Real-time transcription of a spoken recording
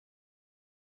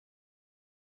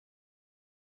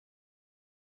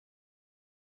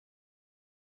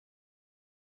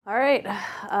All right,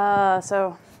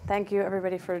 so thank you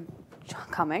everybody for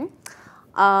coming.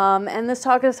 And this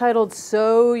talk is titled,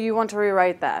 So You Want to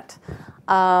Rewrite That?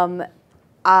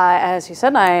 As you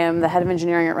said, I am the head of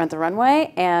engineering at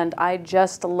Runway, and I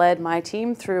just led my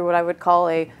team through what I would call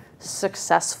a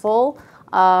successful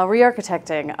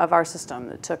re-architecting of our system.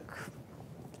 It took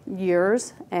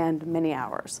years and many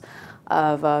hours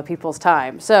of people's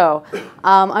time. So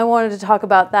I wanted to talk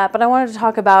about that, but I wanted to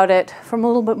talk about it from a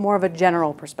little bit more of a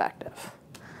general perspective.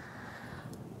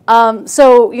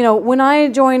 So, you know, when I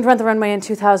joined Rent the Runway in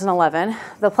 2011,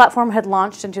 the platform had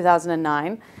launched in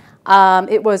 2009.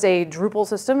 It was a Drupal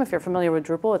system. If you're familiar with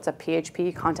Drupal, it's a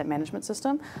PHP content management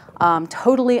system,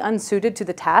 totally unsuited to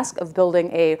the task of building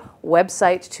a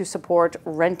website to support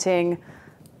renting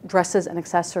dresses and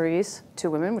accessories to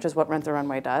women, which is what Rent the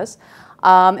Runway does.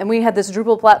 And we had this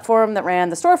Drupal platform that ran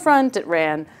the storefront, it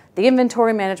ran the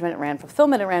inventory management, it ran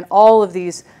fulfillment, it ran all of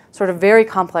these sort of very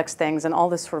complex things and all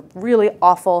this sort of really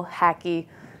awful, hacky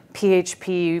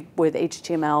PHP with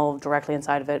HTML directly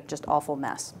inside of it, just awful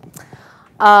mess.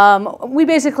 We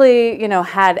basically, you know,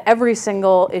 had every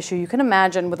single issue you can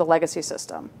imagine with a legacy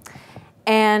system.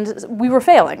 And we were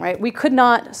failing, right? We could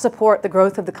not support the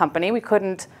growth of the company. We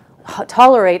couldn't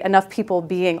tolerate enough people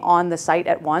being on the site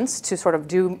at once to sort of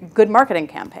do good marketing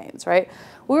campaigns, right?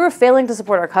 We were failing to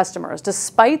support our customers,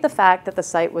 despite the fact that the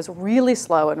site was really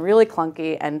slow and really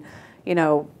clunky and, you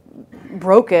know,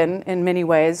 broken in many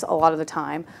ways a lot of the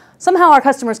time. Somehow our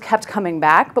customers kept coming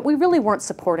back, but we really weren't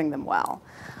supporting them well.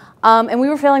 And we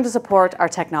were failing to support our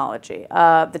technology.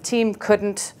 The team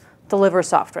couldn't deliver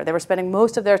software. They were spending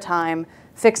most of their time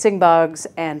fixing bugs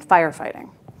and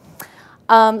firefighting.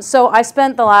 So I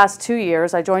spent the last 2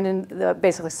 years, I joined in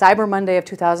basically Cyber Monday of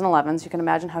 2011, so you can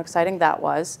imagine how exciting that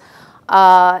was.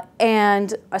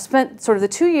 And I spent sort of the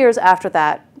 2 years after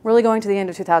that, really going to the end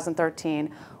of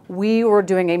 2013, we were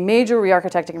doing a major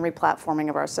re-architecting and replatforming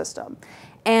of our system.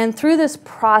 And through this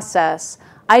process,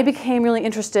 I became really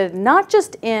interested not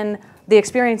just in the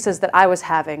experiences that I was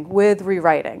having with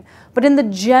rewriting, but in the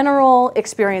general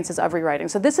experiences of rewriting.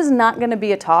 So this is not going to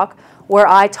be a talk where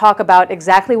I talk about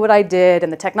exactly what I did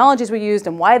and the technologies we used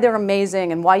and why they're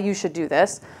amazing and why you should do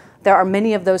this. There are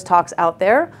many of those talks out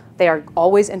there. They are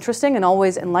always interesting and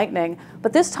always enlightening.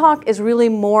 But this talk is really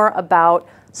more about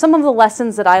some of the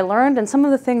lessons that I learned and some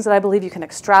of the things that I believe you can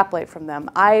extrapolate from them.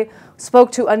 I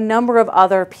spoke to a number of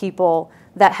other people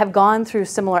that have gone through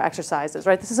similar exercises,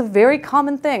 right? This is a very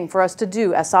common thing for us to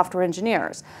do as software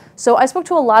engineers. So I spoke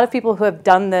to a lot of people who have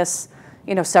done this,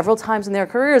 you know, several times in their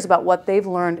careers about what they've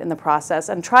learned in the process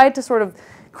and tried to sort of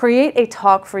create a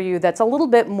talk for you that's a little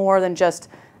bit more than just,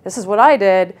 this is what I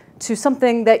did, to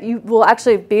something that you will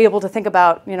actually be able to think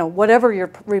about, you know, whatever your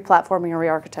replatforming or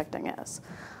re-architecting is.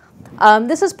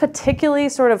 This is particularly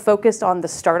sort of focused on the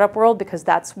startup world because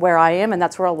that's where I am and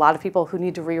that's where a lot of people who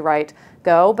need to rewrite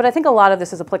go. But I think a lot of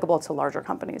this is applicable to larger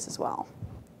companies as well.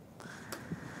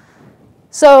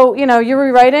 So, you know, you're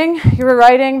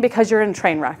rewriting because you're in a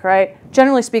train wreck, right?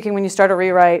 Generally speaking, when you start a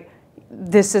rewrite,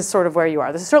 this is sort of where you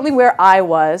are. This is certainly where I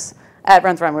was at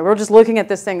Rent the Runway. We were just looking at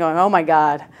this thing going, oh my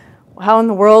God, how in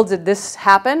the world did this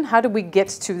happen? How did we get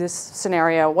to this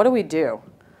scenario? What do we do?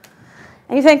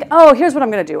 And you think, oh, here's what I'm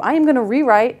going to do. I am going to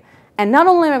rewrite, and not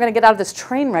only am I going to get out of this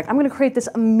train wreck, I'm going to create this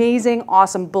amazing,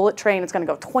 awesome bullet train. It's going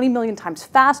to go 20 million times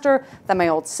faster than my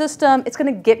old system. It's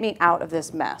going to get me out of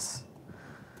this mess.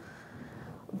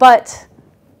 But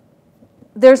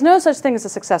there's no such thing as a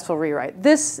successful rewrite.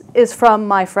 This is from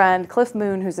my friend Cliff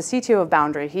Moon, who's the CTO of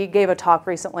Boundary. He gave a talk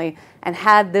recently and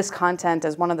had this content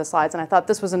as one of the slides, and I thought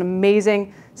this was an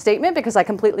amazing statement because I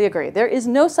completely agree. There is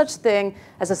no such thing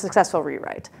as a successful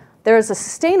rewrite. There is a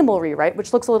sustainable rewrite,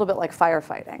 which looks a little bit like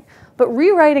firefighting. But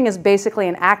rewriting is basically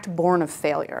an act born of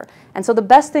failure. And so the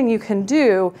best thing you can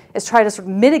do is try to sort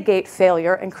of mitigate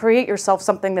failure and create yourself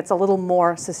something that's a little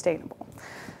more sustainable.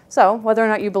 So whether or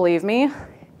not you believe me,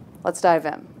 let's dive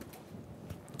in.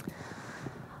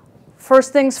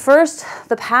 First things first,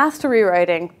 the path to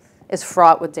rewriting is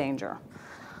fraught with danger.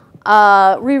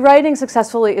 Rewriting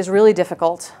successfully is really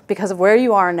difficult because of where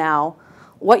you are now,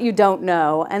 what you don't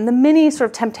know, and the many sort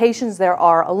of temptations there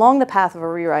are along the path of a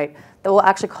rewrite that will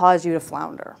actually cause you to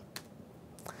flounder.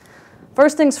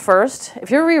 First things first, if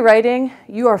you're rewriting,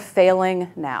 you are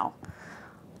failing now.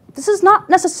 This is not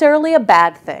necessarily a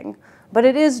bad thing, but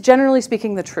it is generally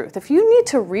speaking the truth. If you need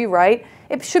to rewrite,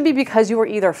 it should be because you are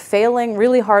either failing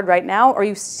really hard right now or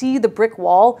you see the brick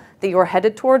wall that you are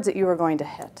headed towards that you are going to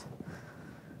hit.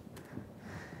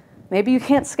 Maybe you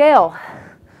can't scale.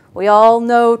 We all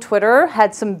know Twitter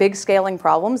had some big scaling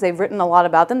problems. They've written a lot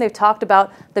about them. They've talked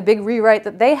about the big rewrite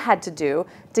that they had to do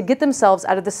to get themselves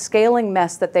out of the scaling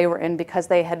mess that they were in because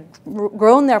they had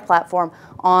grown their platform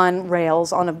on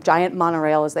rails, on a giant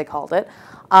monorail as they called it,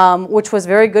 which was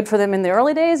very good for them in the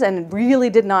early days and really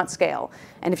did not scale.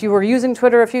 And if you were using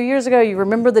Twitter a few years ago, you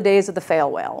remember the days of the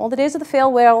fail whale. Well, the days of the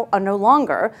fail whale are no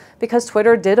longer because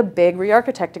Twitter did a big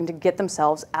re-architecting to get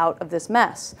themselves out of this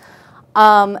mess.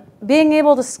 Being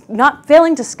able to, not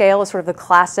failing to scale is sort of the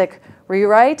classic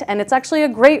rewrite, and it's actually a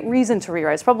great reason to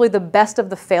rewrite. It's probably the best of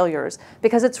the failures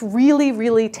because it's really,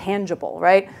 really tangible,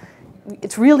 right?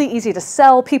 It's really easy to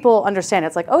sell. People understand it.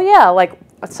 It's like, oh yeah, like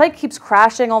a site keeps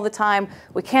crashing all the time.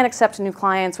 We can't accept new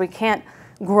clients. We can't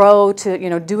grow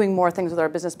to doing more things with our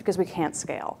business because we can't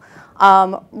scale.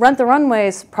 Rent the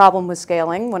Runway's problem with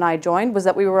scaling when I joined was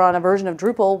that we were on a version of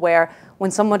Drupal where when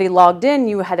somebody logged in,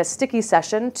 you had a sticky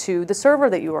session to the server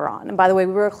that you were on. And by the way,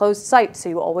 we were a closed site, so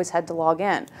you always had to log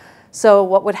in. So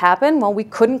what would happen? Well, we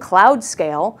couldn't cloud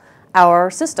scale our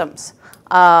systems.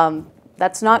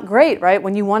 That's not great, right?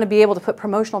 When you want to be able to put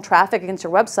promotional traffic against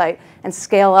your website and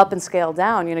scale up and scale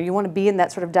down, you want to be in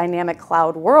that sort of dynamic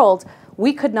cloud world.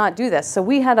 We could not do this. So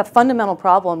we had a fundamental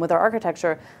problem with our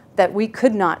architecture that we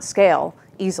could not scale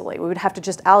easily. We would have to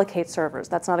just allocate servers.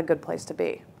 That's not a good place to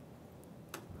be.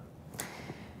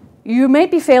 You may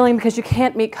be failing because you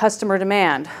can't meet customer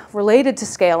demand. Related to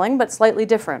scaling, but slightly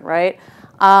different, right?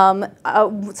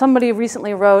 Somebody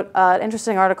recently wrote an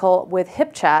interesting article with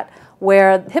HipChat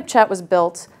where HipChat was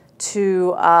built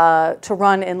to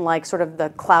run in like sort of the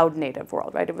cloud native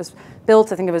world, right? It was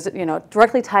built, I think it was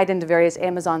directly tied into various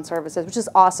Amazon services, which is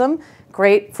awesome,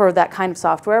 great for that kind of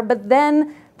software. But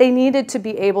then they needed to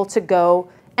be able to go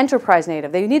enterprise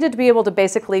native. They needed to be able to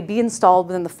basically be installed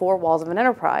within the four walls of an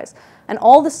enterprise. And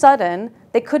all of a sudden,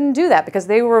 they couldn't do that because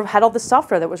they had all this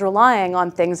software that was relying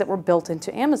on things that were built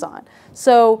into Amazon.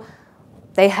 So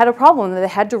they had a problem that they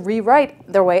had to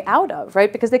rewrite their way out of,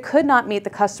 right? Because they could not meet the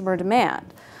customer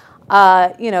demand.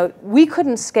 We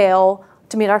couldn't scale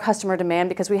to meet our customer demand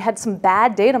because we had some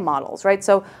bad data models, right?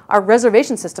 So our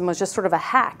reservation system was just sort of a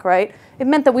hack, right? It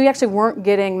meant that we actually weren't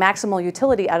getting maximal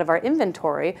utility out of our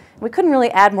inventory. We couldn't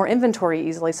really add more inventory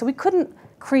easily, so we couldn't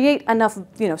create enough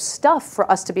stuff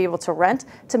for us to be able to rent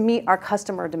to meet our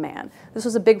customer demand. This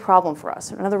was a big problem for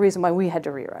us, another reason why we had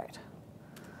to rewrite.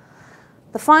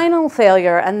 The final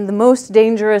failure, and the most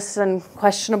dangerous and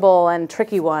questionable and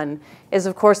tricky one, is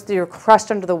of course that you're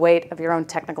crushed under the weight of your own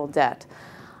technical debt.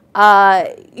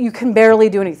 You can barely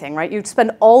do anything, right? You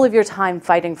spend all of your time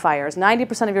fighting fires.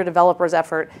 90% of your developer's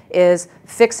effort is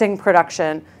fixing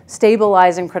production,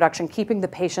 stabilizing production, keeping the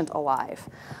patient alive.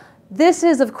 This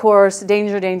is, of course,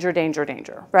 danger, danger, danger,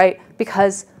 danger, right?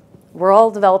 Because we're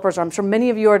all developers, or I'm sure many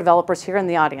of you are developers here in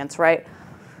the audience, right?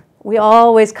 We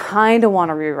always kind of want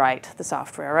to rewrite the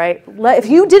software, right? If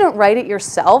you didn't write it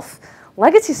yourself,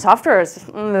 legacy software is,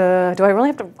 do I really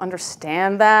have to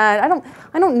understand that?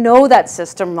 I don't know that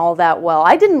system all that well.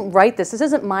 I didn't write this. This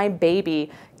isn't my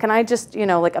baby. Can I just,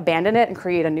 like abandon it and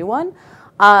create a new one?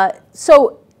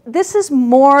 So this is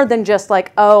more than just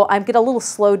like, oh, I get a little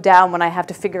slowed down when I have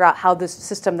to figure out how this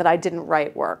system that I didn't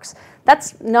write works.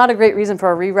 That's not a great reason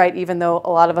for a rewrite, even though a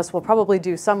lot of us will probably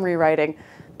do some rewriting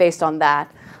based on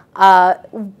that.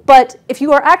 But if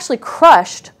you are actually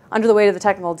crushed under the weight of the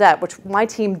technical debt, which my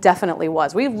team definitely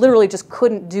was, we literally just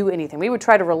couldn't do anything. We would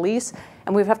try to release,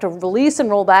 and we would have to release and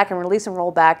roll back and release and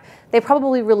roll back. They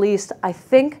probably released, I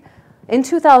think, in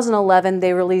 2011,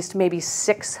 they released maybe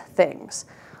 6 things.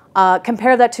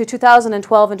 Compare that to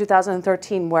 2012 and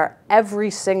 2013, where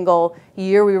every single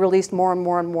year we released more and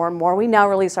more and more and more. We now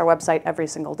release our website every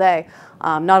single day.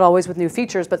 Not always with new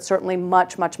features, but certainly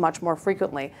much, much, much more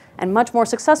frequently and much more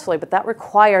successfully. But that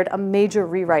required a major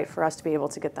rewrite for us to be able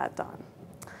to get that done.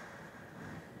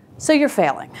 So you're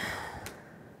failing.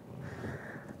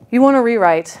 You want to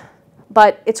rewrite,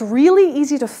 but it's really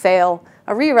easy to fail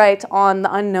a rewrite on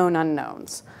the unknown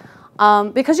unknowns.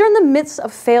 Because you're in the midst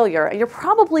of failure, and you're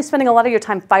probably spending a lot of your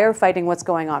time firefighting what's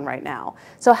going on right now.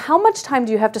 So how much time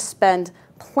do you have to spend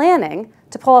planning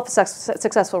to pull off a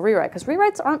successful rewrite? Because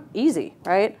rewrites aren't easy,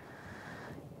 right?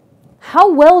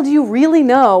 How well do you really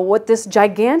know what this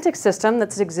gigantic system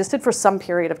that's existed for some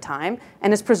period of time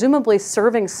and is presumably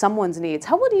serving someone's needs,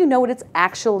 how well do you know what it's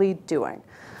actually doing?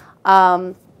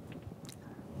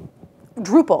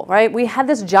 Drupal, right? We had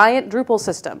this giant Drupal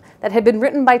system that had been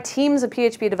written by teams of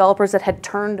PHP developers that had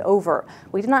turned over.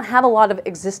 We did not have a lot of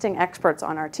existing experts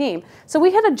on our team. So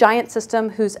we had a giant system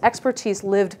whose expertise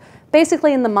lived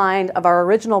basically in the mind of our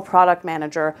original product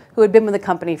manager who had been with the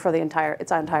company for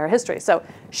its entire history. So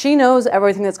she knows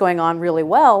everything that's going on really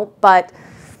well, but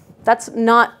that's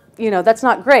not that's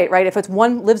not great, right? If it's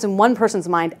lives in one person's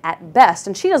mind at best,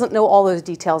 and she doesn't know all those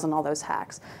details and all those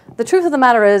hacks. The truth of the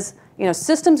matter is,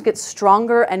 systems get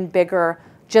stronger and bigger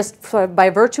just by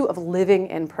virtue of living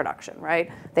in production,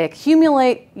 right? They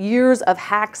accumulate years of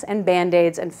hacks and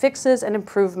band-aids and fixes and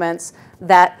improvements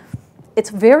that it's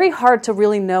very hard to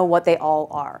really know what they all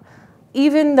are.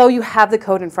 Even though you have the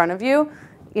code in front of you,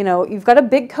 you've got a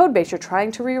big code base you're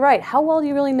trying to rewrite. How well do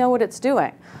you really know what it's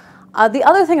doing? The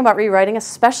other thing about rewriting,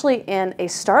 especially in a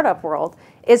startup world,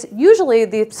 is usually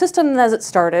the system as it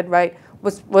started, right,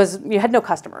 was you had no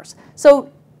customers.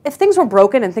 So if things were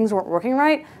broken and things weren't working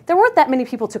right, there weren't that many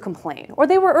people to complain. Or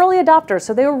they were early adopters,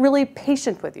 so they were really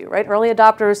patient with you, right? Early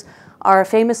adopters are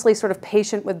famously sort of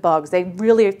patient with bugs. They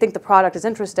really think the product is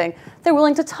interesting. They're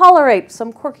willing to tolerate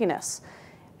some quirkiness.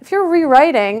 If you're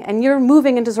rewriting and you're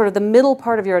moving into sort of the middle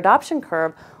part of your adoption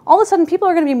curve, all of a sudden people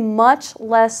are going to be much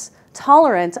less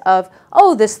tolerant of,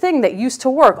 oh, this thing that used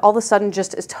to work all of a sudden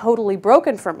just is totally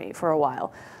broken for me for a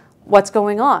while. What's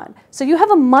going on? So you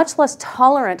have a much less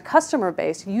tolerant customer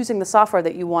base using the software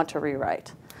that you want to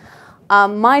rewrite.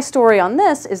 My story on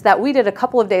this is that we did a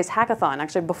couple of days hackathon.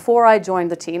 Actually, before I joined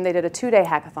the team, they did a 2-day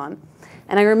hackathon.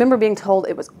 And I remember being told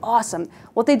it was awesome.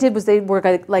 What they did was they were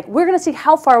like, we're going to see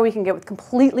how far we can get with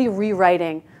completely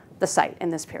rewriting the site in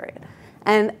this period.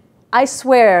 And I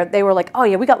swear they were like, oh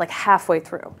yeah, we got like halfway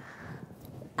through.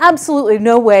 Absolutely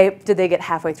no way did they get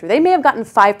halfway through. They may have gotten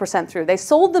 5% through. They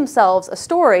sold themselves a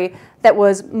story that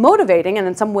was motivating and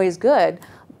in some ways good,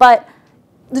 but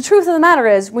the truth of the matter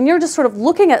is when you're just sort of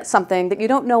looking at something that you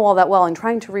don't know all that well and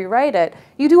trying to rewrite it,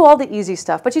 you do all the easy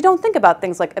stuff, but you don't think about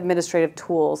things like administrative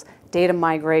tools, data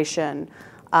migration,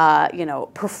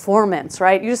 performance,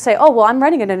 right? You just say, oh, well, I'm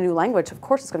writing it in a new language. Of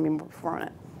course it's going to be more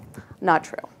performant. Not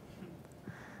true.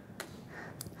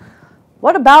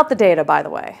 What about the data, by the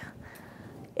way?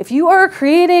 If you are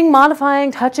creating,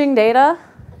 modifying, touching data,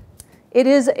 it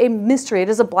is a mystery. It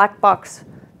is a black box.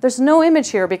 There's no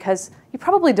image here because you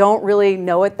probably don't really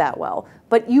know it that well,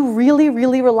 but you really,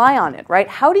 really rely on it, right?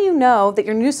 How do you know that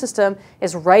your new system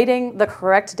is writing the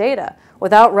correct data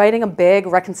without writing a big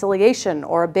reconciliation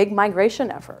or a big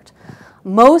migration effort?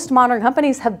 Most modern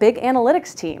companies have big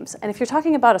analytics teams, and if you're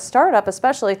talking about a startup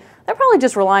especially, they're probably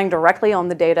just relying directly on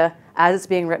the data as it's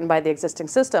being written by the existing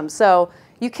system. So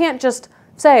you can't just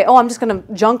say, oh, I'm just going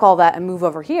to junk all that and move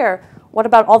over here. What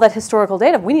about all that historical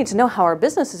data? We need to know how our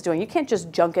business is doing. You can't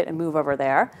just junk it and move over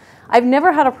there. I've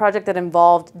never had a project that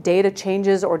involved data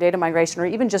changes or data migration or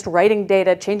even just writing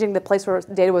data, changing the place where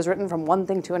data was written from one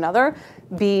thing to another,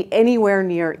 be anywhere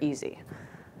near easy.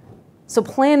 So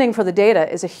planning for the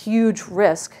data is a huge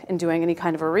risk in doing any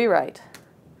kind of a rewrite.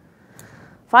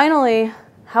 Finally,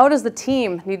 how does the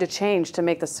team need to change to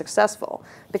make this successful?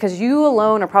 Because you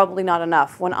alone are probably not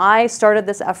enough. When I started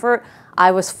this effort,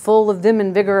 I was full of vim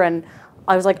and vigor, and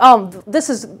I was like, oh, this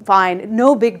is fine,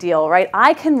 no big deal, right?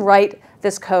 I can write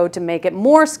this code to make it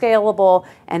more scalable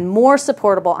and more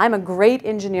supportable. I'm a great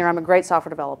engineer, I'm a great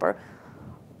software developer.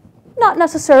 Not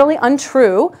necessarily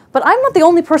untrue, but I'm not the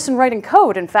only person writing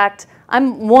code. In fact,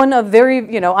 I'm one of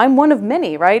I'm one of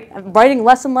many, right? I'm writing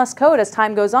less and less code as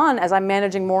time goes on, as I'm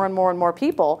managing more and more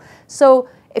people. So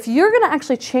if you're going to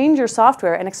actually change your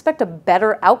software and expect a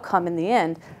better outcome in the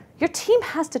end, your team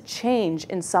has to change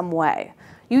in some way.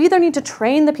 You either need to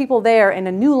train the people there in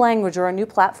a new language or a new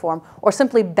platform, or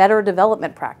simply better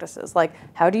development practices, like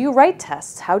how do you write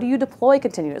tests? How do you deploy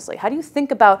continuously? How do you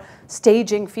think about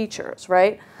staging features,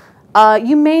 right?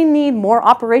 You may need more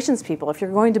operations people if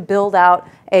you're going to build out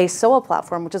a SOA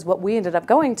platform, which is what we ended up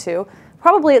going to.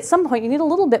 Probably at some point you need a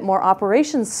little bit more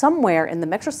operations somewhere in the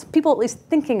mix, or people at least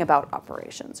thinking about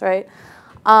operations, right?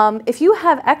 If you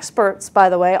have experts, by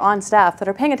the way, on staff that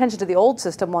are paying attention to the old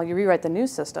system while you rewrite the new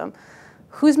system,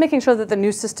 who's making sure that the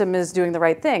new system is doing the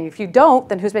right thing? If you don't,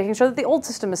 then who's making sure that the old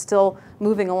system is still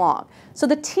moving along? So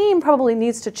the team probably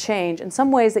needs to change in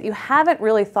some ways that you haven't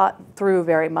really thought through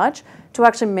very much to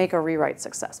actually make a rewrite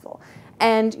successful.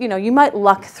 And you might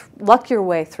luck your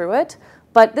way through it,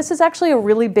 but this is actually a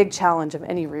really big challenge of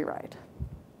any rewrite.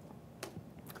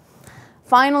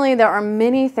 Finally, there are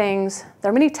many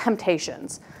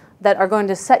temptations that are going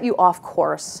to set you off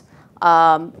course.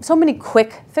 So many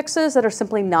quick fixes that are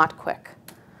simply not quick.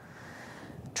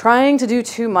 Trying to do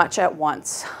too much at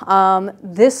once.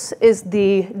 This is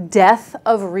the death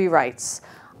of rewrites.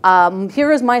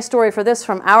 Here is my story for this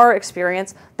from our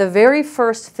experience. The very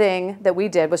first thing that we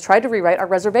did was try to rewrite our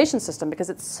reservation system because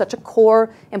it's such a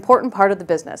core, important part of the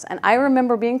business. And I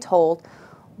remember being told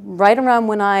right around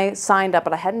when I signed up,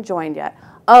 but I hadn't joined yet,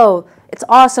 oh, it's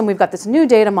awesome, we've got this new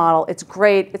data model, it's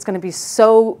great, it's going to be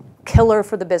so killer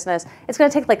for the business. It's going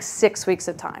to take like 6 weeks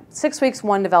of time. 6 weeks,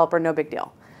 one developer, no big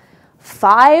deal.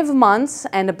 5 months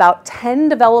and about 10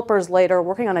 developers later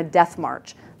working on a death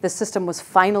march, this system was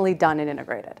finally done and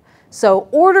integrated. So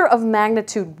order of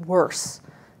magnitude worse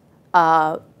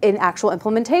in actual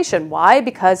implementation. Why?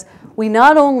 Because we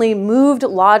not only moved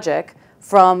logic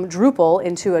from Drupal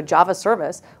into a Java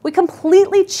service, we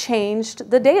completely changed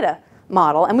the data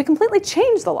model and we completely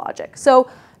changed the logic. So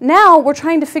now we're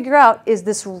trying to figure out, is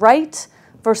this right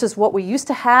versus what we used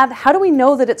to have? How do we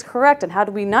know that it's correct and how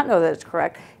do we not know that it's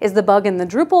correct? Is the bug in the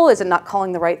Drupal? Is it not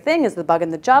calling the right thing? Is the bug in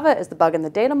the Java? Is the bug in the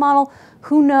data model?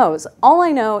 Who knows? All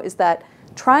I know is that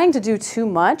trying to do too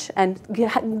much and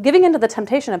giving into the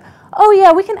temptation of, oh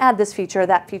yeah, we can add this feature,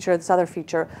 this other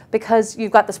feature, because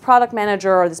you've got this product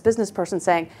manager or this business person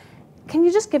saying, can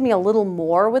you just give me a little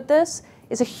more with this,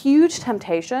 is a huge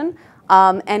temptation.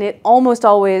 And it almost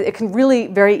always, it can really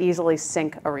very easily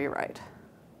sink a rewrite.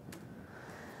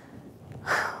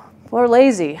 We're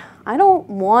lazy. I don't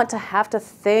want to have to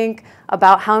think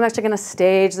about how I'm actually going to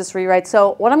stage this rewrite.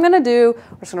 So what I'm going to do,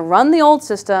 we're just going to run the old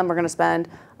system. We're going to spend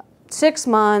 6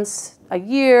 months, a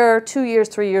year, 2 years,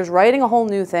 3 years writing a whole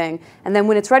new thing. And then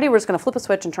when it's ready, we're just going to flip a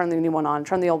switch and turn the new one on,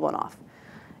 turn the old one off.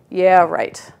 Yeah,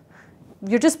 right.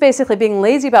 You're just basically being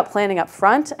lazy about planning up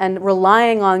front and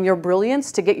relying on your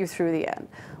brilliance to get you through the end.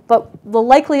 But the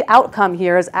likely outcome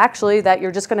here is actually that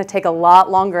you're just going to take a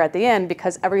lot longer at the end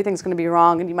because everything's going to be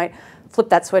wrong and you might flip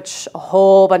that switch a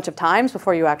whole bunch of times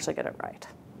before you actually get it right.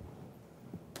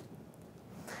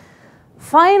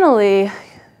 Finally,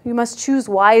 you must choose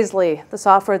wisely the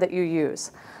software that you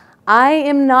use. I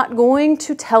am not going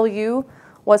to tell you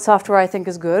what software I think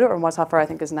is good or what software I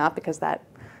think is not, because that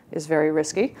is very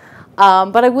risky.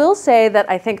 But I will say that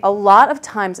I think a lot of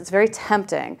times it's very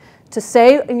tempting to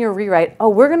say in your rewrite, oh,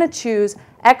 we're going to choose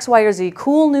X, Y, or Z,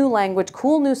 cool new language,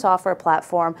 cool new software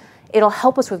platform. It'll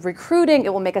help us with recruiting.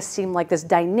 It will make us seem like this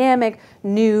dynamic,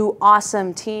 new,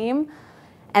 awesome team.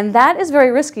 And that is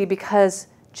very risky because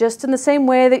just in the same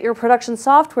way that your production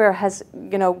software has,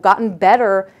 gotten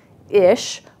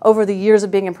better-ish over the years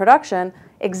of being in production,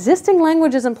 existing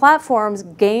languages and platforms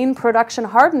gain production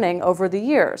hardening over the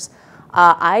years.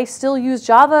 I still use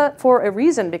Java for a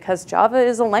reason because Java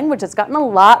is a language that's gotten a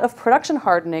lot of production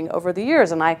hardening over the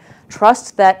years, and I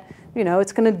trust that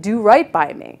it's going to do right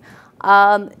by me.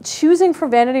 Choosing for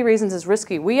vanity reasons is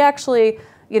risky. We actually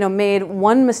made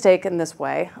one mistake in this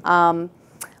way,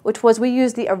 which was we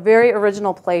used the very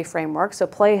original Play framework. So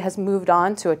Play has moved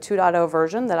on to a 2.0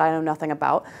 version that I know nothing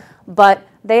about, but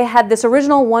they had this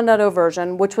original 1.0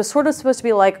 version, which was sort of supposed to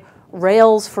be like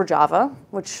Rails for Java,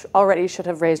 which already should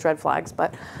have raised red flags,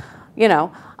 but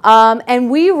and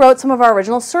we wrote some of our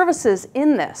original services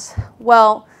in this.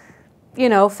 Well,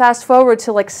 fast forward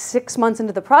to like 6 months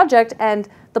into the project and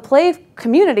the Play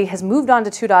community has moved on to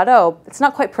 2.0. It's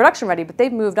not quite production ready, but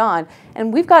they've moved on.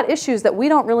 And we've got issues that we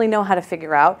don't really know how to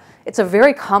figure out. It's a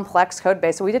very complex code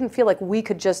base, so we didn't feel like we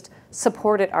could just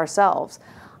support it ourselves.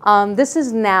 This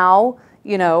is now,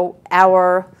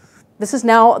 this is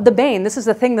now the bane. This is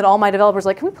the thing that all my developers are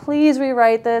like, can we please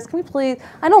rewrite this? Can we please?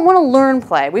 I don't want to learn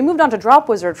Play. We moved on to Drop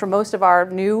Wizard for most of our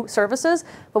new services,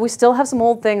 but we still have some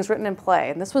old things written in Play.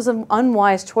 And this was an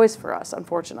unwise choice for us,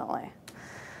 unfortunately.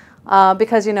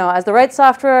 Because, as the right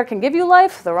software can give you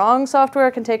life, the wrong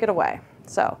software can take it away.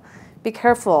 So be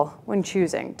careful when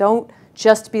choosing. Don't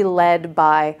just be led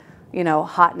by,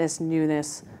 hotness,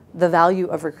 newness, the value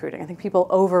of recruiting. I think people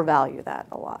overvalue that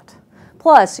a lot.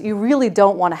 Plus, you really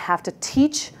don't want to have to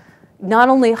teach, not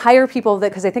only hire people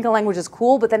because they think a language is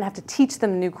cool, but then have to teach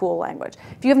them a new cool language.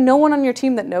 If you have no one on your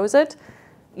team that knows it,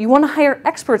 you want to hire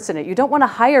experts in it. You don't want to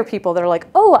hire people that are like,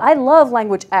 oh, I love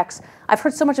language X. I've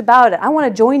heard so much about it. I want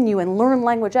to join you and learn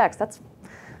language X.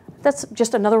 That's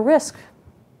just another risk.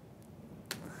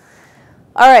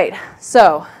 All right,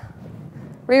 so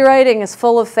rewriting is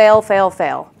full of fail, fail,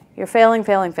 fail. You're failing,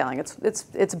 failing, failing.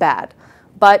 It's bad,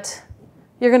 but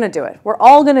you're going to do it. We're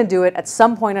all going to do it at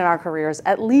some point in our careers,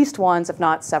 at least once, if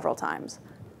not several times.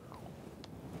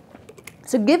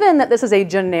 So given that this is a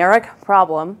generic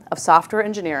problem of software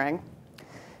engineering,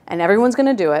 and everyone's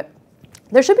going to do it,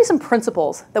 there should be some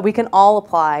principles that we can all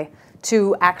apply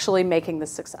to actually making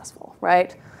this successful,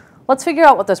 right? Let's figure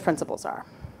out what those principles are.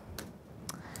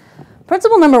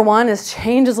 Principle number 1 is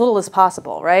change as little as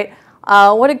possible, right?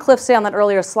 What did Cliff say on that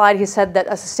earlier slide? He said that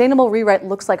a sustainable rewrite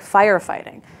looks like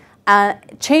firefighting.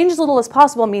 Change as little as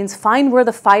possible means find where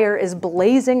the fire is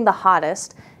blazing the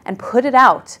hottest and put it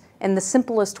out in the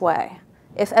simplest way,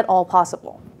 if at all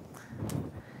possible.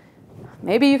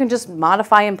 Maybe you can just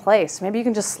modify in place. Maybe you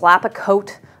can just slap a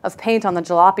coat of paint on the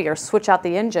jalopy or switch out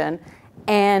the engine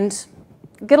and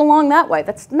get along that way.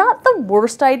 That's not the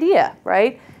worst idea,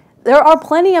 right? there are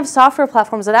plenty of software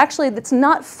platforms that actually, it's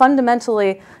not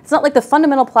like the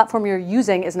fundamental platform you're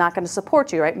using is not going to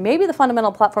support you, right? Maybe the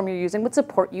fundamental platform you're using would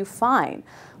support you fine,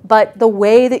 but the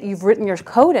way that you've written your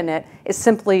code in it is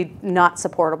simply not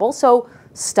supportable. So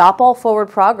stop all forward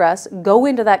progress, go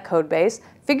into that code base,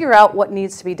 figure out what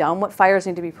needs to be done, what fires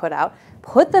need to be put out,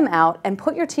 put them out, and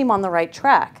put your team on the right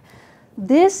track.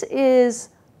 This is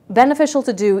beneficial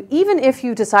to do even if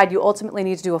you decide you ultimately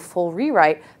need to do a full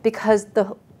rewrite, because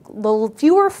the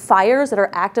fewer fires that are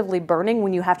actively burning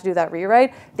when you have to do that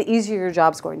rewrite, the easier your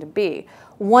job's going to be.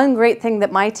 One great thing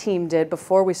that my team did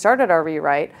before we started our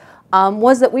rewrite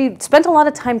was that we spent a lot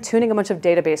of time tuning a bunch of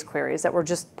database queries that were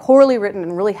just poorly written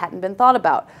and really hadn't been thought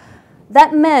about.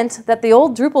 That meant that the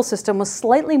old Drupal system was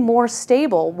slightly more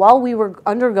stable while we were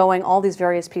undergoing all these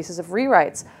various pieces of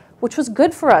rewrites, which was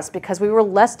good for us because we were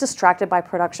less distracted by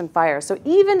production fires. So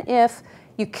even if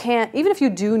you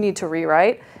do need to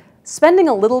rewrite, spending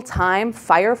a little time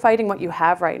firefighting what you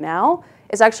have right now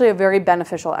is actually a very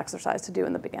beneficial exercise to do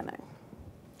in the beginning.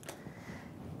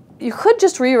 You could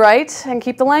just rewrite and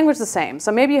keep the language the same.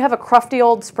 So maybe you have a crufty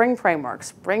old Spring framework.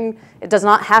 Spring, it does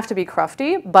not have to be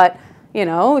crufty, but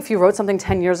if you wrote something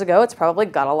 10 years ago, it's probably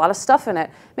got a lot of stuff in it.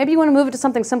 Maybe you want to move it to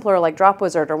something simpler like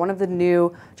DropWizard or one of the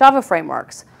new Java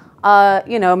frameworks.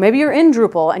 Maybe you're in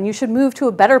Drupal and you should move to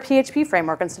a better PHP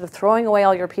framework instead of throwing away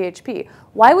all your PHP.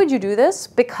 Why would you do this?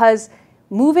 Because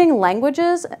moving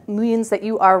languages means that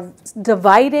you are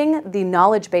dividing the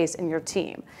knowledge base in your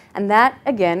team. And that,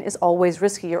 again, is always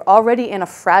risky. You're already in a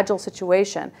fragile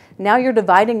situation. Now you're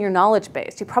dividing your knowledge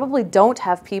base. You probably don't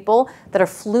have people that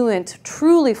are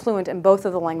truly fluent in both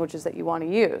of the languages that you want to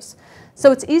use.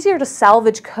 So it's easier to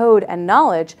salvage code and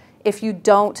knowledge if you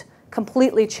don't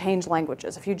completely change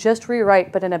languages, if you just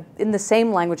rewrite but in the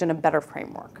same language in a better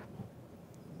framework.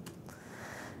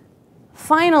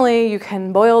 Finally, you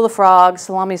can boil the frog,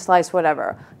 salami slice,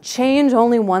 whatever. Change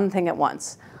only one thing at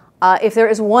once. If there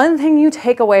is one thing you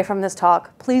take away from this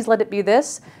talk, please let it be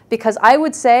this, because I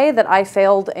would say that I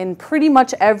failed in pretty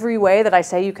much every way that I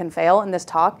say you can fail in this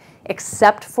talk,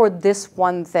 except for this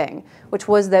one thing, which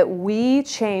was that we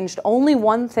changed only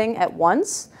one thing at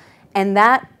once, and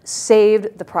that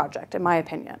saved the project, in my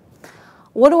opinion.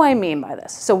 What do I mean by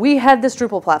this? So we had this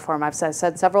Drupal platform, I've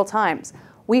said several times.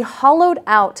 We hollowed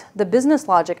out the business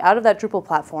logic out of that Drupal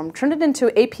platform, turned it into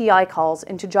API calls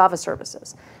into Java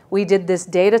services. We did this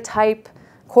data type,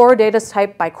 core data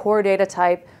type by core data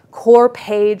type, core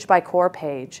page by core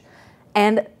page.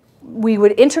 And we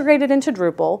would integrate it into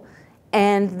Drupal,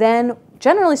 and then,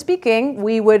 generally speaking,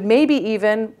 we would maybe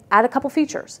even add a couple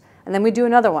features. And then we'd do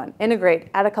another one, integrate,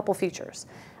 add a couple features.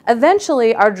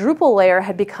 Eventually, our Drupal layer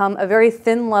had become a very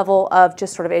thin level of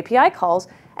just sort of API calls,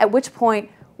 at which point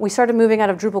we started moving out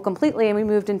of Drupal completely and we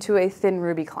moved into a thin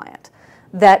Ruby client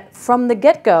that from the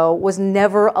get-go was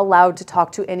never allowed to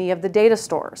talk to any of the data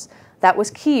stores. That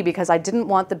was key because I didn't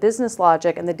want the business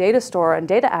logic and the data store and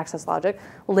data access logic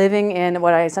living in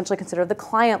what I essentially consider the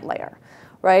client layer,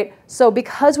 right? So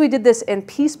because we did this in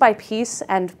piece by piece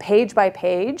and page by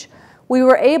page, we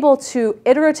were able to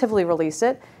iteratively release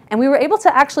it, and we were able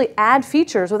to actually add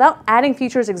features without adding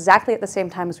features exactly at the same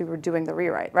time as we were doing the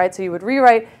rewrite, right? So you would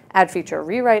rewrite, add feature,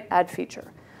 rewrite, add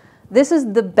feature. This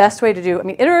is the best way to do,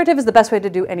 iterative is the best way to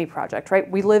do any project, right?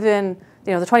 We live in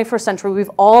the 21st century.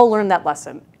 We've all learned that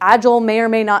lesson. Agile may or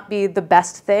may not be the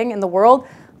best thing in the world,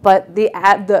 but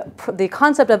the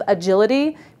concept of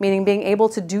agility, meaning being able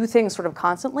to do things sort of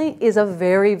constantly, is a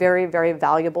very, very, very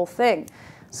valuable thing.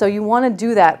 So you want to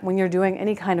do that when you're doing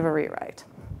any kind of a rewrite.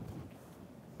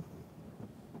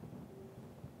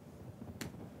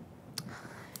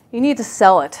 You need to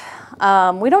sell it.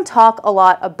 We don't talk a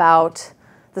lot about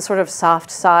the sort of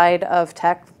soft side of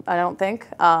tech, I don't think.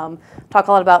 Talk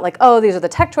a lot about like, oh, these are the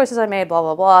tech choices I made, blah,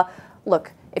 blah, blah.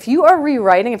 Look, if you are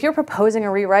rewriting, if you're proposing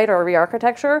a rewrite or a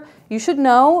re-architecture, you should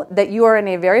know that you are in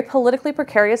a very politically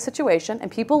precarious situation and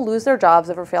people lose their jobs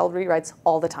over failed rewrites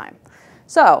all the time.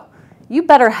 So you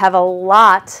better have a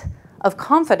lot of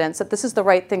confidence that this is the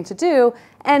right thing to do,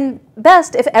 and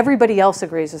best if everybody else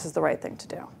agrees this is the right thing to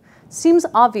do. Seems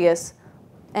obvious,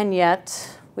 and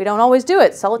yet we don't always do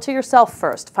it. Sell it to yourself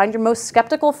first. Find your most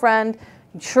skeptical friend.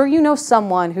 I'm sure you know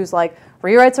someone who's like,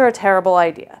 rewrites are a terrible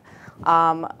idea.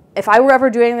 If I were ever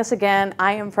doing this again,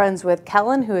 I am friends with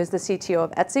Kellen, who is the CTO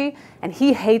of Etsy, and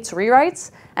he hates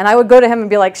rewrites. And I would go to him and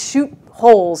be like, shoot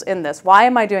holes in this. Why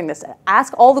am I doing this?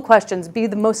 Ask all the questions. Be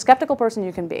the most skeptical person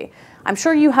you can be. I'm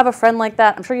sure you have a friend like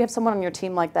that. I'm sure you have someone on your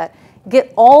team like that.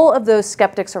 Get all of those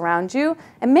skeptics around you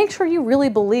and make sure you really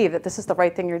believe that this is the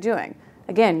right thing you're doing.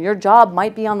 Again, your job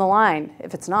might be on the line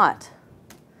if it's not.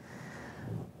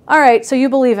 All right, so you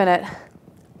believe in it.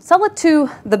 sell it to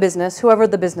the business, whoever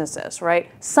the business is,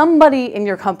 right? Somebody in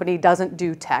your company doesn't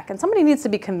do tech, and somebody needs to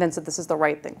be convinced that this is the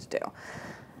right thing to do.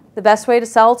 The best way to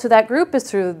sell to that group is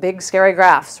through big, scary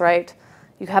graphs, right?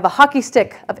 You have a hockey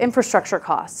stick of infrastructure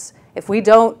costs. If we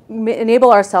don't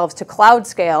enable ourselves to cloud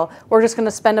scale, we're just going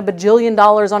to spend $1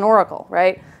 bajillion on Oracle,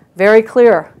 right? Very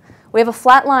clear. We have a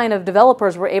flat line of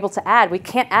developers we're able to add. We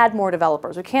can't add more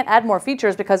developers. We can't add more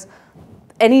features because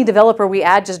any developer we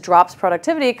add just drops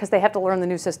productivity because they have to learn the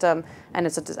new system, and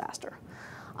it's a disaster.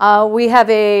 We have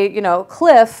a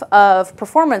cliff of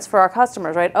performance for our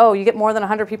customers, right? Oh, you get more than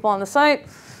 100 people on the site,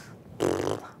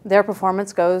 their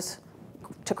performance goes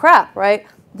to crap, right?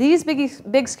 These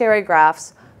big scary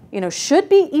graphs should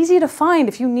be easy to find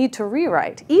if you need to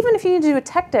rewrite. Even if you need to do a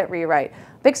tech debt rewrite,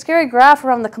 big scary graph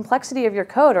around the complexity of your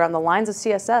code, around the lines of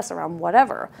CSS, around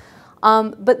whatever.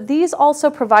 But these also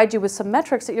provide you with some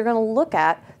metrics that you're going to look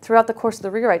at throughout the course of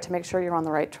the rewrite to make sure you're on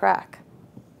the right track.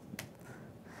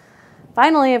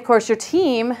 Finally, of course, your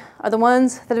team are the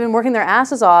ones that have been working their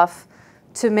asses off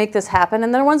to make this happen,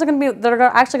 and they're the ones that are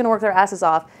actually going to work their asses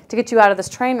off to get you out of this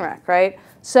train wreck, right?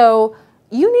 So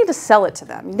you need to sell it to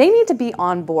them. They need to be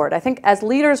on board. I think as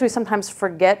leaders, we sometimes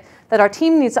forget that our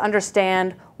team needs to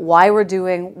understand why we're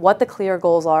doing, what the clear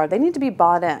goals are. They need to be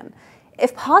bought in.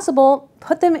 If possible,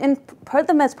 put them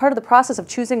as part of the process of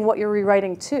choosing what you're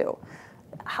rewriting to.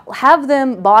 Have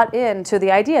them bought into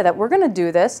the idea that we're going to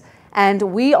do this, and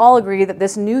we all agree that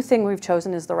this new thing we've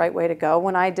chosen is the right way to go.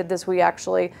 When I did this, I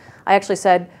actually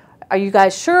said, are you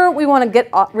guys sure we want to get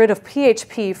rid of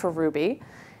PHP for Ruby?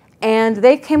 And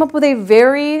they came up with a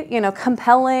very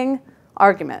compelling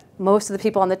argument. Most of the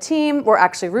people on the team were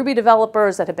actually Ruby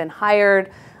developers that had been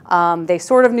hired. They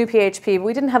sort of knew PHP, but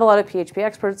we didn't have a lot of PHP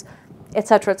experts, et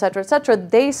cetera, et cetera, et cetera.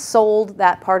 They sold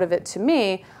that part of it to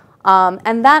me.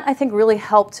 And that, I think, really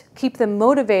helped keep them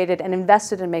motivated and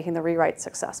invested in making the rewrite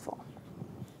successful.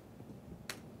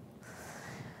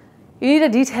 You need a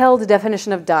detailed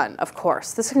definition of done, of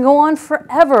course. This can go on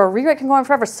forever. A rewrite can go on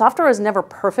forever. Software is never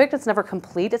perfect. It's never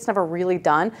complete. It's never really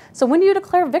done. So when do you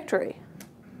declare victory?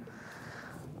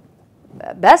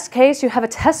 Best case, you have a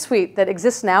test suite that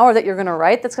exists now or that you're going to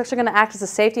write that's actually going to act as a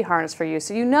safety harness for you.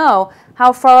 So you know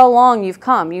how far along you've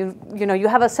come. You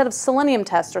have a set of Selenium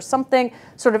tests or something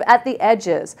sort of at the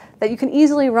edges that you can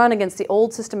easily run against the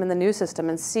old system and the new system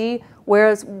and see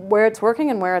where it's working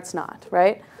and where it's not,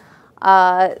 right?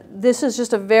 This is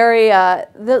just a very,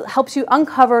 that helps you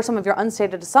uncover some of your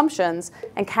unstated assumptions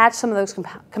and catch some of those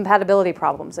compatibility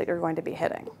problems that you're going to be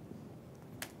hitting.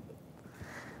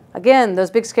 Again, those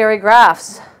big scary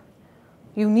graphs,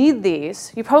 you need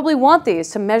these. You probably want these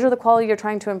to measure the quality you're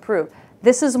trying to improve.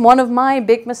 This is one of my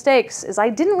big mistakes, is I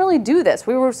didn't really do this.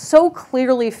 We were so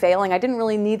clearly failing. I didn't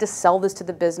really need to sell this to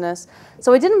the business.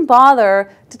 So I didn't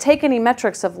bother to take any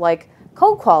metrics of like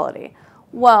code quality.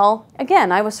 Well, again,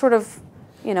 I was sort of,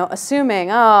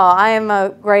 assuming, oh, I am a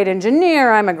great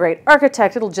engineer, I'm a great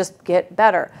architect, it'll just get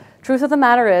better. Truth of the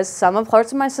matter is, some of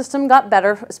parts of my system got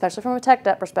better, especially from a tech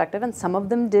debt perspective, and some of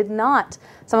them did not.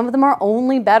 Some of them are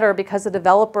only better because the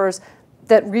developers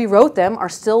that rewrote them are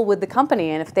still with the company.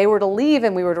 And if they were to leave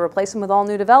and we were to replace them with all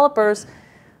new developers,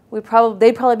 they'd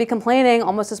probably be complaining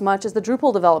almost as much as the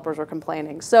Drupal developers were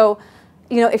complaining. So,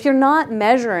 if you're not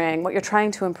measuring what you're trying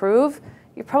to improve,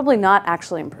 you're probably not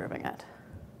actually improving it.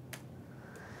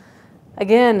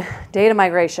 Again, data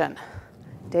migration.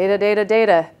 Data, data,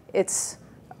 data. It's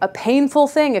a painful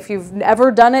thing. If you've never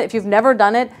done it,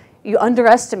 you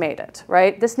underestimate it,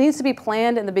 right? This needs to be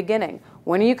planned in the beginning.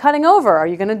 When are you cutting over? Are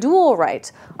you going to dual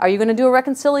write? Are you going to do a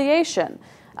reconciliation?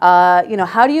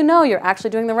 How do you know you're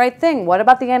actually doing the right thing? What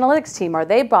about the analytics team? Are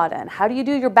they brought in? How do you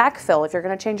do your backfill if you're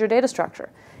going to change your data structure?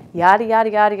 Yada,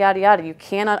 yada, yada, yada, yada. You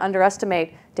cannot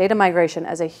underestimate data migration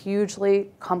as a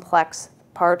hugely complex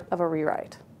part of a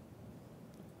rewrite.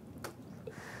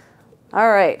 All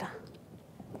right.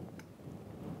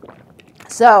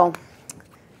 So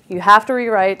you have to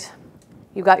rewrite.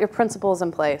 You've got your principles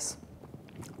in place.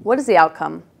 What does the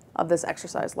outcome of this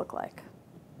exercise look like?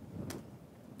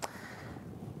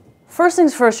 First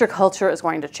things first, your culture is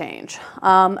going to change.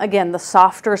 Again, the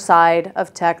softer side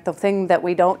of tech, the thing that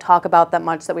we don't talk about that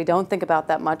much, that we don't think about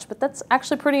that much, but that's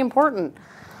actually pretty important.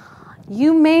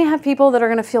 You may have people that are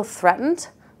going to feel threatened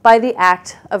by the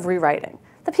act of rewriting.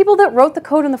 The people that wrote the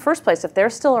code in the first place, if they're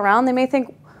still around, they may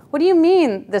think, what do you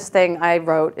mean this thing I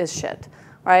wrote is shit,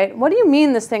 right? What do you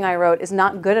mean this thing I wrote is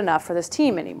not good enough for this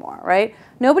team anymore, right?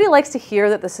 Nobody likes to hear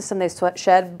that the system they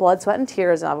shed blood, sweat, and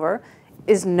tears over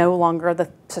is no longer the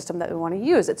system that we want to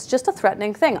use. It's just a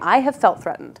threatening thing. I have felt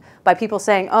threatened by people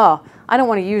saying, oh, I don't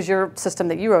want to use your system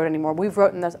that you wrote anymore. We've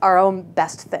written our own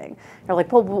best thing. They're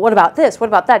like, well, what about this? What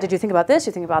about that? Did you think about this? Did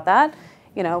you think about that?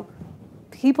 You know,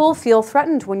 people feel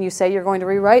threatened when you say you're going to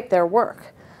rewrite their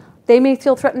work. They may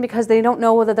feel threatened because they don't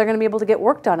know whether they're going to be able to get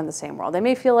work done in the same world. They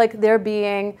may feel like they're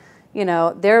being,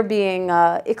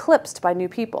 eclipsed by new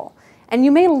people. And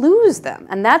you may lose them,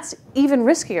 and that's even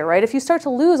riskier, right? If you start to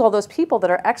lose all those people that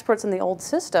are experts in the old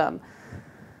system,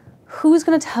 who's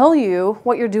going to tell you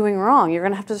what you're doing wrong? You're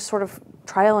going to have to sort of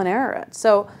trial and error it.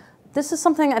 So this is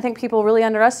something I think people really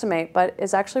underestimate, but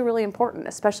is actually really important,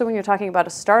 especially when you're talking about a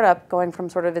startup going from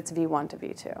sort of its V1 to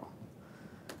V2.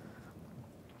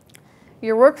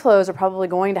 Your workflows are probably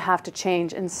going to have to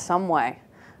change in some way.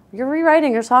 You're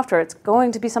rewriting your software. It's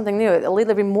going to be something new. It'll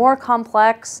either be more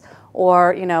complex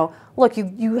or, look,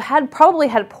 you probably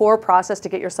had poor process to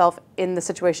get yourself in the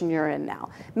situation you're in now.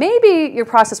 Maybe your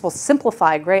process will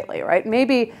simplify greatly, right?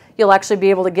 Maybe you'll actually be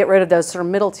able to get rid of those sort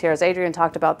of middle tiers. Adrian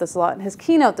talked about this a lot in his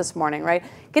keynote this morning, right?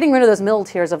 Getting rid of those middle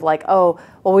tiers of like, oh,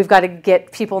 well, we've got to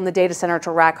get people in the data center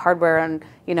to rack hardware and,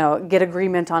 get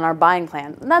agreement on our buying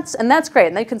plan. And that's great,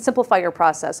 and you can simplify your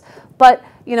process. But,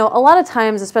 a lot of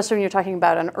times, especially when you're talking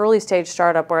about an early stage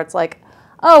startup where it's like,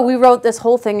 oh, we wrote this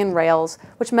whole thing in Rails,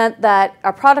 which meant that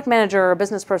a product manager or a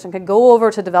business person could go over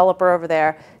to developer over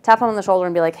there, tap him on the shoulder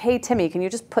and be like, hey, Timmy, can you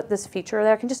just put this feature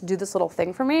there? Can you just do this little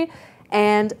thing for me?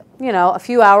 And, a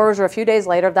few hours or a few days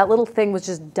later, that little thing was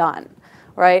just done,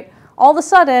 right? All of a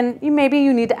sudden, maybe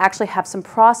you need to actually have some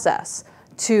process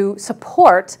to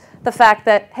support the fact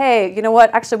that, hey, you know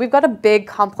what? Actually, we've got a big,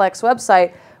 complex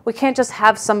website. We can't just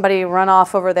have somebody run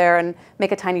off over there and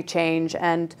make a tiny change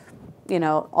and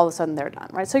all of a sudden they're done,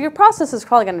 right? So your process is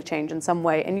probably going to change in some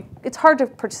way, and it's hard to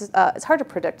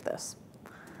predict this.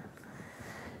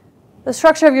 The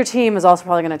structure of your team is also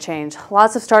probably going to change.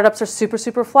 Lots of startups are super,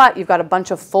 super flat. You've got a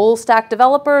bunch of full stack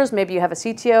developers. Maybe you have a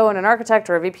CTO and an architect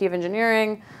or a VP of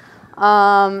engineering.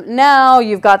 Now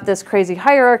you've got this crazy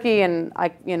hierarchy, and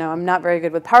I'm not very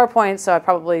good with PowerPoint, so I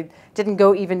probably didn't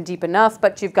go even deep enough,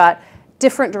 but you've got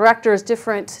different directors,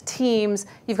 different teams.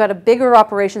 You've got a bigger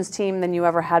operations team than you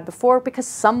ever had before because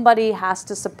somebody has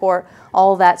to support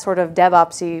all that sort of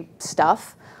DevOpsy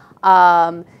stuff.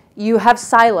 You have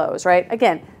silos, right?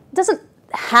 Again, it doesn't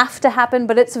have to happen,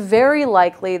 but it's very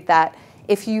likely that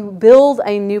if you build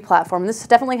a new platform, this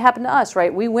definitely happened to us,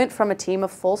 right? We went from a team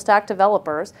of full stack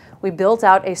developers. We built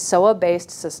out a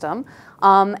SOA-based system.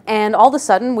 And all of a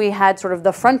sudden, we had sort of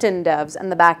the front-end devs and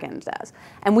the back-end devs.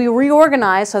 And we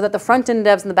reorganized so that the front-end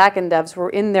devs and the back-end devs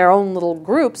were in their own little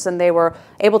groups, and they were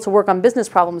able to work on business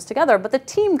problems together. But the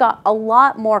team got a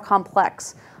lot more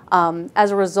complex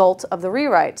as a result of the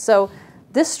rewrite. So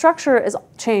this structure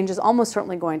change is almost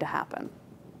certainly going to happen.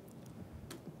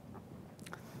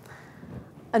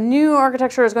 A new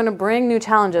architecture is going to bring new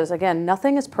challenges. Again,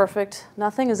 nothing is perfect.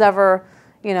 Nothing is ever,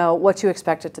 what you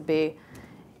expect it to be.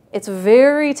 It's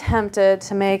very tempted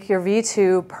to make your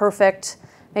V2 perfect,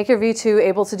 make your V2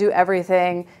 able to do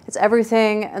everything. It's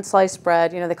everything and sliced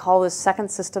bread. They call this second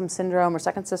system syndrome or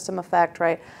second system effect,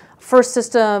 right? First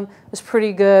system was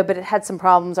pretty good, but it had some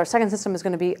problems. Our second system is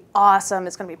going to be awesome.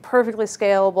 It's going to be perfectly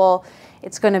scalable.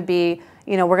 It's going to be,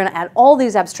 we're going to add all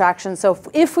these abstractions. So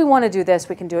if we want to do this,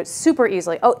 we can do it super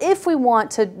easily. Oh, if we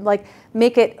want to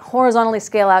make it horizontally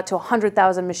scale out to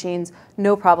 100,000 machines,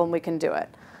 no problem, we can do it.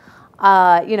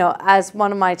 As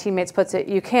one of my teammates puts it,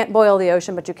 you can't boil the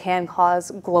ocean, but you can cause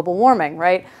global warming,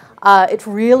 right? It's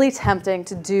really tempting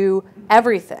to do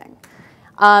everything.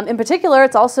 In particular,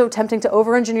 it's also tempting to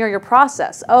over-engineer your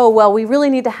process. Oh, well, we really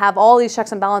need to have all these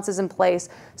checks and balances in place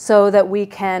so that we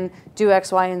can do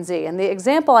X, Y, and Z. And the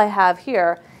example I have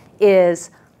here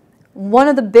is one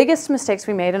of the biggest mistakes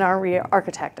we made in our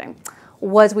re-architecting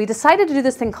was we decided to do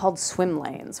this thing called swim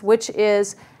lanes, which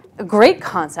is a great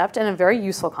concept and a very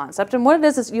useful concept. And what it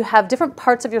is you have different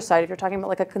parts of your site, if you're talking about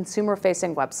like a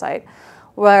consumer-facing website,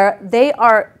 where they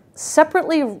are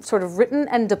separately sort of written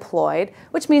and deployed,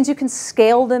 which means you can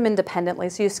scale them independently.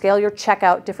 So you scale your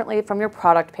checkout differently from your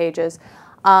product pages.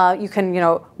 You can,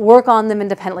 work on them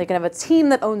independently. You can have a team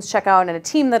that owns checkout and a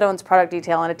team that owns product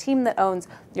detail and a team that owns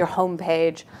your home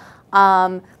page.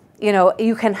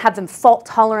 You can have them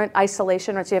fault-tolerant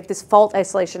isolation, or so you have this fault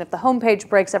isolation. If the home page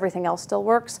breaks, everything else still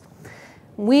works.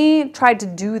 We tried to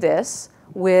do this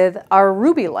with our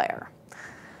Ruby layer,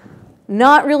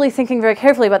 not really thinking very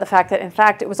carefully about the fact that, in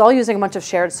fact, it was all using a bunch of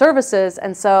shared services,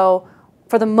 and so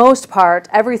for the most part,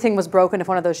 everything was broken if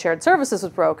one of those shared services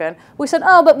was broken. We said,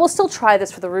 oh, but we'll still try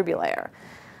this for the Ruby layer.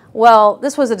 Well,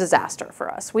 this was a disaster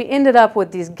for us. We ended up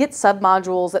with these Git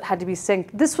submodules that had to be synced.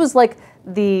 This was like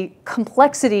the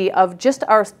complexity of just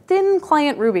our thin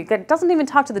client Ruby that doesn't even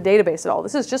talk to the database at all.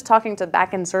 This is just talking to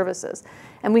backend services.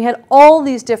 And we had all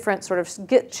these different sort of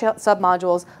Git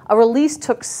submodules. A release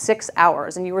took 6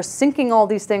 hours, and you were syncing all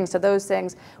these things to those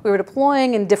things. We were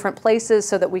deploying in different places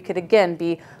so that we could, again,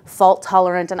 be fault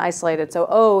tolerant and isolated. So,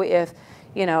 oh, if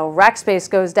rack space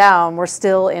goes down, we're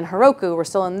still in Heroku, we're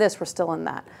still in this, we're still in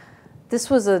that. This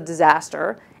was a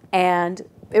disaster, and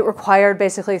it required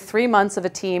basically 3 months of a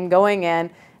team going in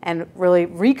and really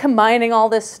recombining all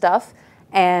this stuff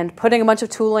and putting a bunch of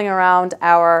tooling around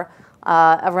our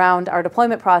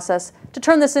deployment process to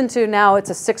turn this into, now it's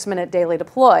a 6-minute daily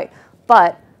deploy.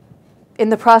 But in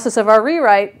the process of our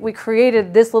rewrite, we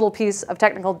created this little piece of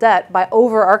technical debt by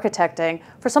over-architecting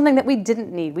for something that we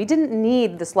didn't need. We didn't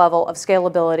need this level of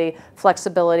scalability,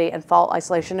 flexibility, and fault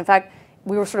isolation. In fact,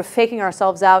 we were sort of faking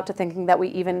ourselves out to thinking that we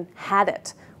even had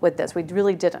it with this. We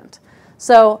really didn't.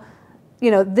 So,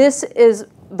 this is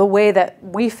the way that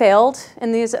we failed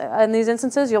in these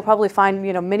instances. You'll probably find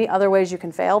many other ways you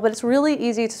can fail, but it's really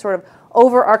easy to sort of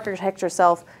over-architect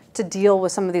yourself to deal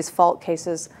with some of these fault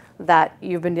cases that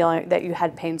you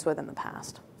had pains with in the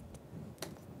past.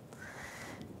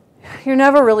 You're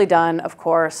never really done, of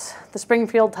course. The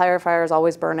Springfield tire fire is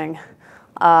always burning.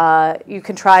 You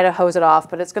can try to hose it off,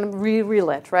 but it's going to be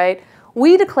relit, right?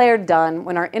 We declared done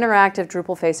when our interactive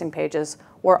Drupal-facing pages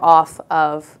were off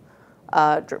of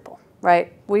Drupal,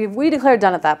 right? We declared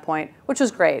done at that point, which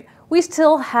was great. We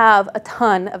still have a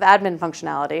ton of admin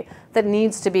functionality that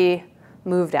needs to be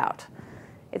moved out.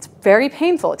 It's very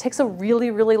painful. It takes a really,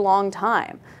 really long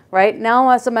time, right? Now,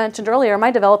 as I mentioned earlier,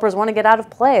 my developers want to get out of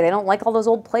Play. They don't like all those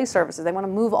old Play services. They want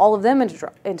to move all of them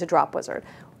into Drop Wizard.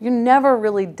 You're never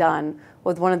really done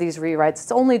with one of these rewrites.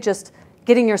 It's only just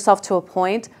getting yourself to a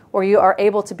point where you are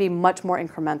able to be much more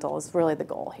incremental is really the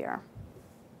goal here.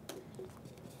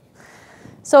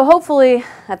 So hopefully,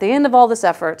 at the end of all this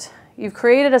effort, you've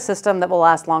created a system that will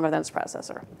last longer than its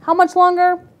predecessor. How much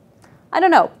longer? I don't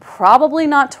know. Probably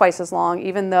not twice as long,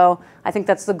 even though I think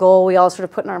that's the goal we all sort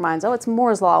of put in our minds. Oh, it's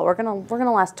Moore's Law. We're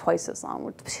gonna last twice as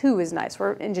long. 2 is nice.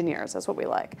 We're engineers. That's what we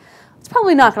like. It's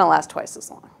probably not going to last twice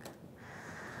as long.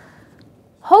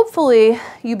 Hopefully,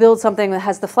 you build something that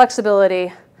has the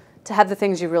flexibility to have the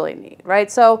things you really need, right?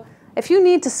 So if you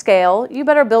need to scale, you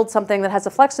better build something that has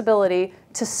the flexibility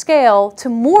to scale to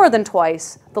more than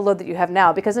twice the load that you have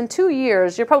now, because in 2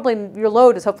 years, your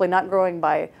load is hopefully not growing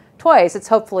by twice. It's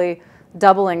hopefully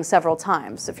doubling several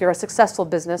times. If you're a successful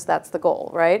business, that's the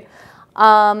goal, right?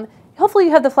 Hopefully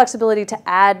you have the flexibility to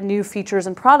add new features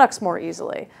and products more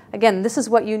easily. Again, this is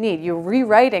what you need. You're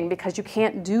rewriting because you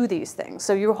can't do these things.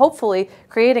 So you're hopefully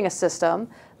creating a system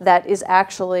that is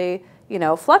actually,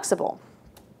 flexible.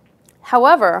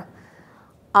 However,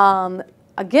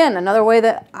 again, another way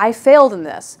that I failed in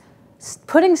this,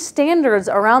 putting standards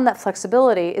around that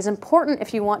flexibility is important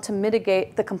if you want to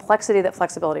mitigate the complexity that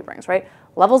flexibility brings, right?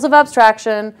 Levels of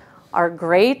abstraction are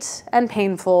great and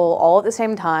painful all at the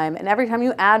same time, and every time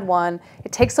you add one,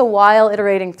 it takes a while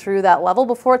iterating through that level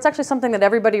before it's actually something that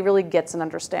everybody really gets and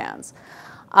understands.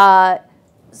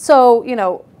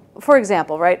 So, for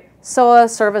example, right, SOA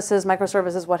services,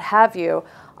 microservices, what have you,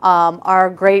 are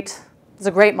great. It's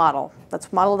a great model. That's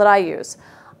a model that I use.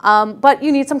 But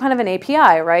you need some kind of an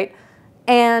API, right?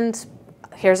 And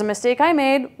here's a mistake I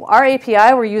made. Our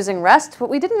API, we're using REST, but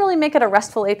we didn't really make it a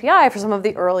RESTful API for some of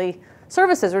the early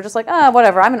services. We're just like,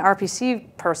 whatever. I'm an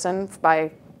RPC person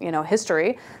by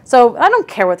history, so I don't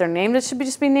care what they're named. It should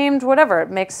just be named whatever. It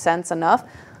makes sense enough.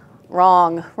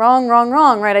 Wrong,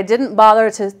 right? I didn't bother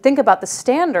to think about the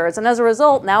standards, and as a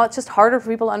result, now it's just harder for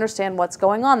people to understand what's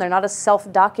going on. They're not as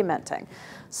self-documenting.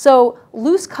 So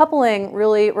loose coupling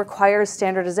really requires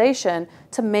standardization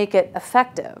to make it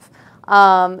effective.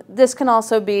 This can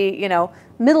also be,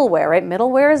 middleware, right?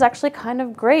 Middleware is actually kind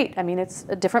of great. I mean, it's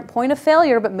a different point of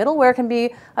failure, but middleware can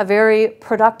be a very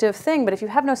productive thing. But if you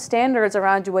have no standards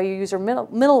around the way you use your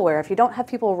middleware, if you don't have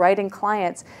people writing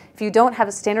clients, if you don't have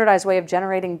a standardized way of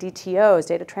generating DTOs,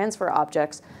 data transfer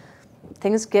objects,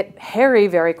 things get hairy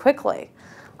very quickly.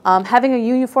 Having a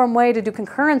uniform way to do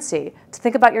concurrency, to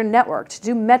think about your network, to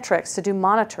do metrics, to do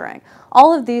monitoring.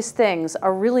 All of these things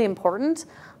are really important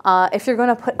if you're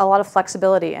going to put a lot of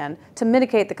flexibility in to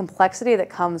mitigate the complexity that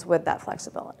comes with that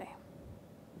flexibility.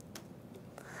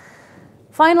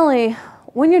 Finally,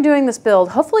 when you're doing this build,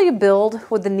 hopefully you build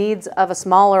with the needs of a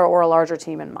smaller or a larger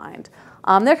team in mind.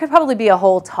 There could probably be a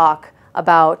whole talk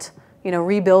about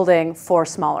rebuilding for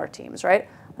smaller teams, right?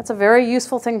 That's a very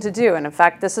useful thing to do. And in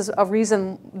fact, this is a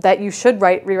reason that you should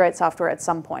rewrite software at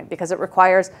some point, because it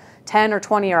requires 10 or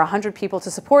 20 or 100 people to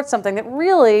support something that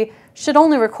really should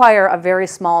only require a very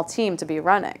small team to be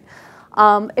running.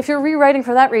 If you're rewriting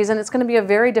for that reason, it's going to be a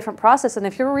very different process than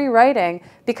if you're rewriting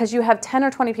because you have 10 or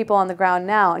 20 people on the ground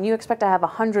now and you expect to have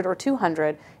 100 or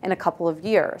 200 in a couple of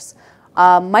years.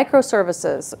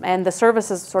 Microservices and the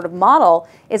services sort of model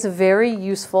is very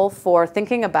useful for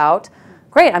thinking about,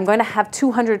 great, I'm going to have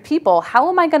 200 people. How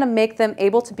am I going to make them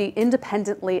able to be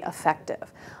independently effective?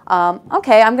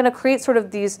 Okay, I'm going to create sort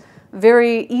of these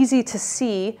very easy to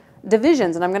see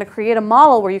divisions, and I'm going to create a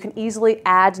model where you can easily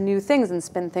add new things and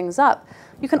spin things up.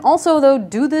 You can also, though,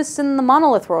 do this in the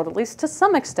monolith world, at least to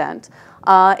some extent,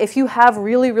 if you have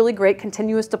really, really great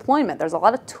continuous deployment. There's a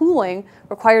lot of tooling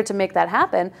required to make that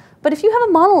happen, but if you have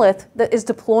a monolith that is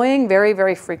deploying very,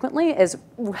 very frequently,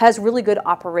 has really good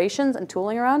operations and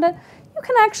tooling around it, you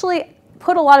can actually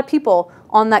put a lot of people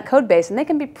on that code base, and they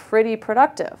can be pretty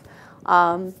productive.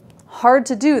 Hard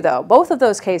to do, though. Both of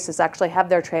those cases actually have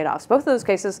their trade-offs. Both of those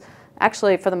cases,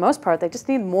 actually, for the most part, they just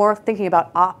need more thinking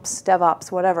about ops, DevOps,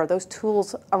 whatever. Those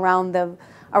tools around them,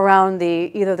 around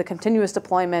either the continuous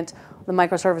deployment, the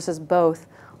microservices, both,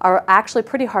 are actually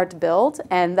pretty hard to build,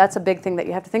 and that's a big thing that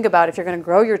you have to think about. If you're going to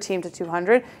grow your team to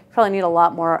 200, you probably need a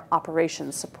lot more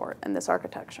operations support in this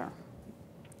architecture.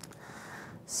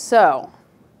 So,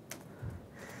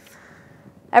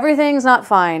 everything's not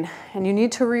fine, and you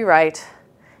need to rewrite.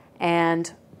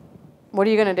 And what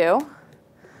are you going to do?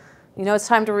 You know it's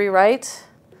time to rewrite.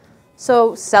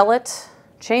 So sell it,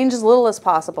 change as little as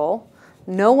possible,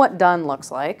 know what done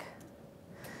looks like,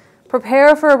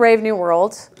 prepare for a brave new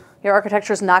world. Your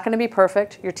architecture is not going to be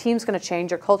perfect. Your team's going to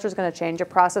change. Your culture is going to change. Your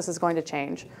process is going to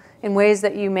change in ways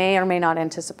that you may or may not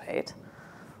anticipate.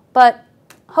 But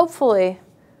hopefully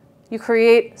you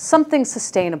create something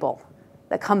sustainable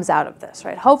that comes out of this,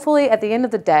 right? Hopefully at the end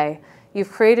of the day,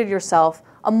 you've created yourself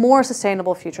a more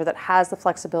sustainable future that has the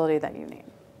flexibility that you need.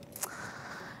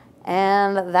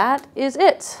 And that is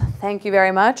it. Thank you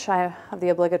very much. I have the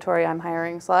obligatory I'm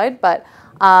hiring slide, but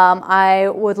I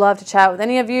would love to chat with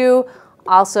any of you.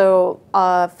 Also,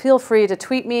 feel free to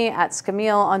tweet me at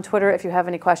Camille on Twitter if you have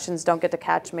any questions. Don't get to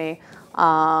catch me.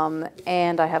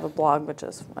 And I have a blog, which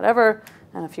is whatever,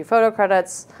 and a few photo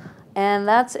credits. And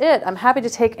that's it. I'm happy to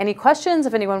take any questions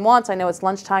if anyone wants. I know it's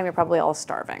lunchtime. You're probably all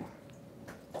starving.